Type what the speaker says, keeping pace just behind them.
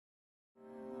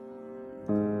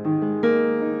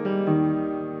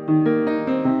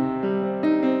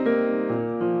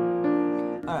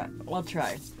I'll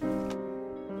try.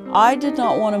 I did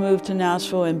not want to move to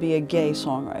Nashville and be a gay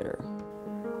songwriter.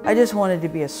 I just wanted to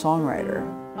be a songwriter.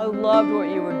 I loved what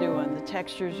you were doing. The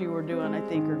textures you were doing, I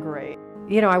think, are great.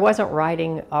 You know, I wasn't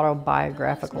writing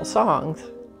autobiographical songs.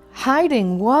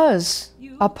 Hiding was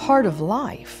a part of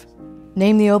life.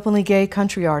 Name the openly gay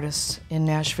country artists in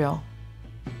Nashville.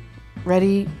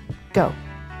 Ready, go.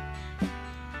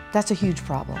 That's a huge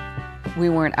problem. We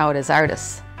weren't out as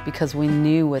artists because we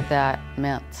knew what that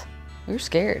meant. We were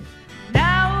scared.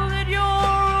 Now that you're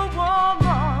a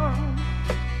woman,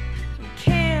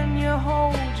 can you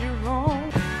hold your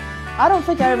own? I don't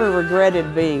think I ever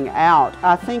regretted being out.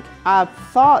 I think I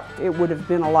thought it would have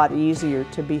been a lot easier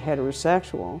to be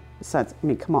heterosexual. Besides, I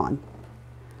mean, come on.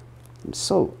 It's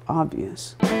so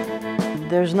obvious.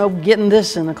 There's no getting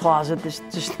this in the closet. There's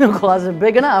just no closet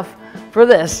big enough for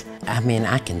this. I mean,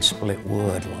 I can split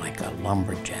wood like a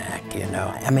lumberjack, you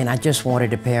know. I mean, I just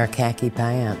wanted a pair of khaki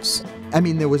pants. I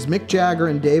mean, there was Mick Jagger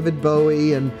and David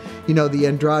Bowie and, you know, the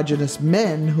androgynous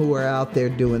men who were out there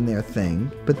doing their thing,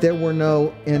 but there were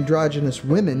no androgynous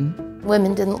women.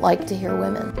 Women didn't like to hear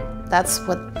women. That's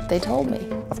what they told me.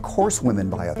 Of course women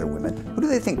buy other women. Who do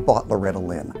they think bought Loretta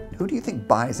Lynn? Who do you think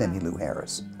buys Emmylou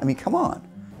Harris? I mean, come on.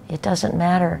 It doesn't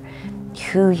matter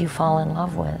who you fall in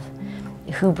love with,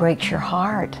 who breaks your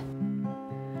heart.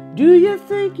 Do you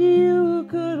think you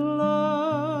could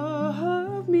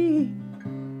love me?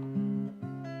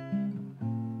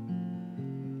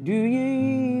 Do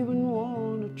you even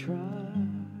want to try?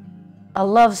 A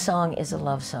love song is a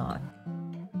love song.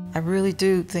 I really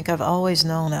do think I've always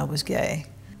known I was gay.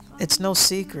 It's no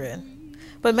secret.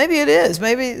 But maybe it is.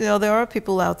 Maybe, you know, there are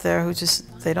people out there who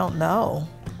just, they don't know.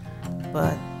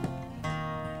 But,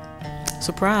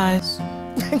 surprise.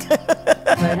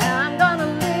 But I'm gonna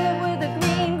live where the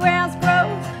green grass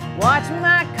grows, watch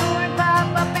my corn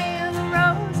pop up in the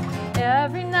rows,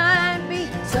 every night be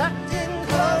sucked in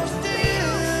close to you.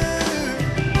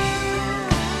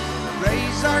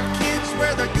 Raise our kids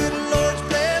where the good Lord's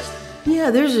blessed. Yeah,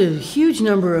 there's a huge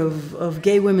number of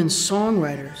gay women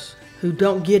songwriters who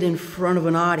don't get in front of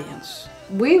an audience.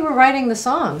 We were writing the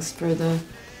songs for the,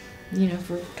 you know,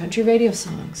 for country radio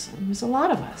songs. There was a lot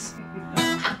of us.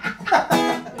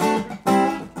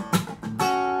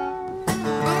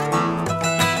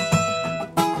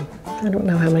 I don't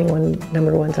know how many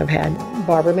number ones I've had.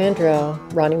 Barbara Mandrell,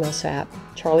 Ronnie Milsap,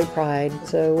 Charlie Pride,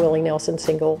 so Willie Nelson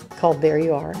single called There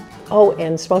You Are. Oh,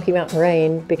 and Smoky Mountain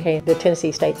Rain became the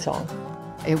Tennessee State song.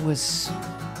 It was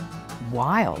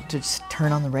wild to just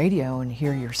turn on the radio and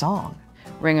hear your song.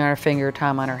 Ring on Our Finger,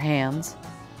 Time on Our Hands,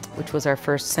 which was our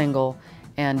first single,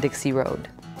 and Dixie Road.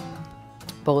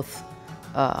 Both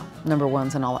number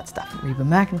ones and all that stuff. Reba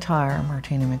McEntire,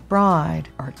 Martina McBride,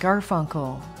 Art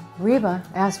Garfunkel. Reba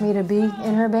asked me to be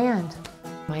in her band.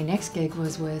 My next gig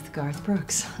was with Garth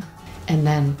Brooks. And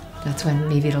then that's when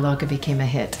Mi Vida Loca became a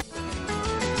hit.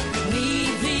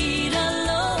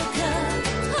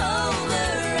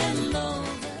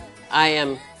 I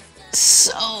am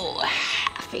so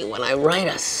happy when I write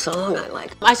a song I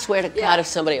like. I swear to God, if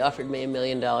somebody offered me $1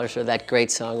 million for that great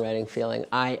songwriting feeling,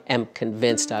 I am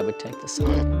convinced I would take the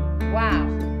song. Wow.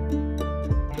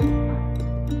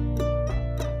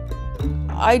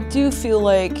 I do feel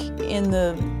like in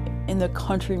the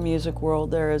country music world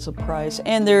there is a price,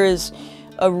 and there is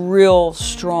a real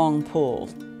strong pull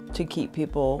to keep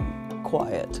people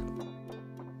quiet.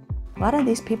 A lot of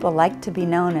these people like to be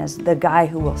known as the guy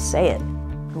who will say it,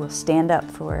 who will stand up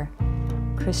for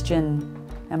Christian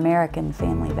American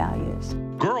family values.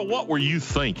 Girl, what were you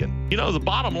thinking? You know, the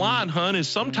bottom line, hun, is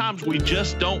sometimes we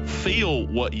just don't feel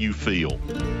what you feel.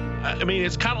 I mean,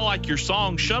 it's kind of like your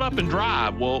song, Shut Up and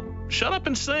Drive. Well, shut up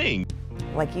and sing.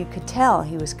 Like, you could tell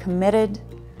he was committed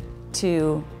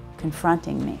to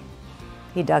confronting me.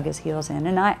 He dug his heels in,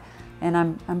 and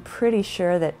I'm pretty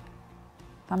sure that,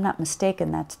 if I'm not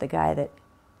mistaken, that's the guy that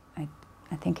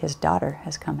I think his daughter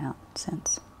has come out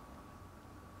since.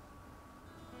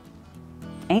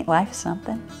 Ain't life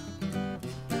something?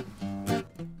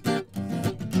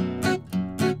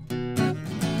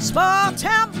 Small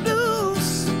town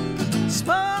blues,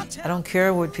 small town. I don't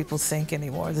care what people think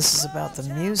anymore. This is about the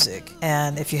music.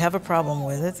 And if you have a problem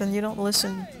with it, then you don't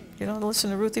listen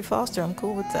to Ruthie Foster. I'm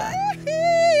cool with that.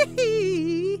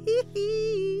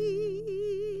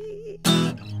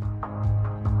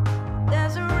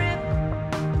 There's a rip,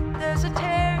 there's a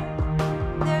tear,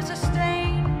 there's a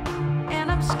stain,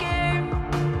 and I'm scared.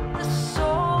 The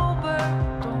sober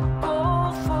don't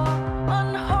go for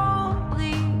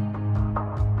unholy,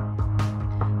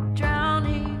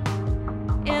 drowning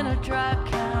in a dry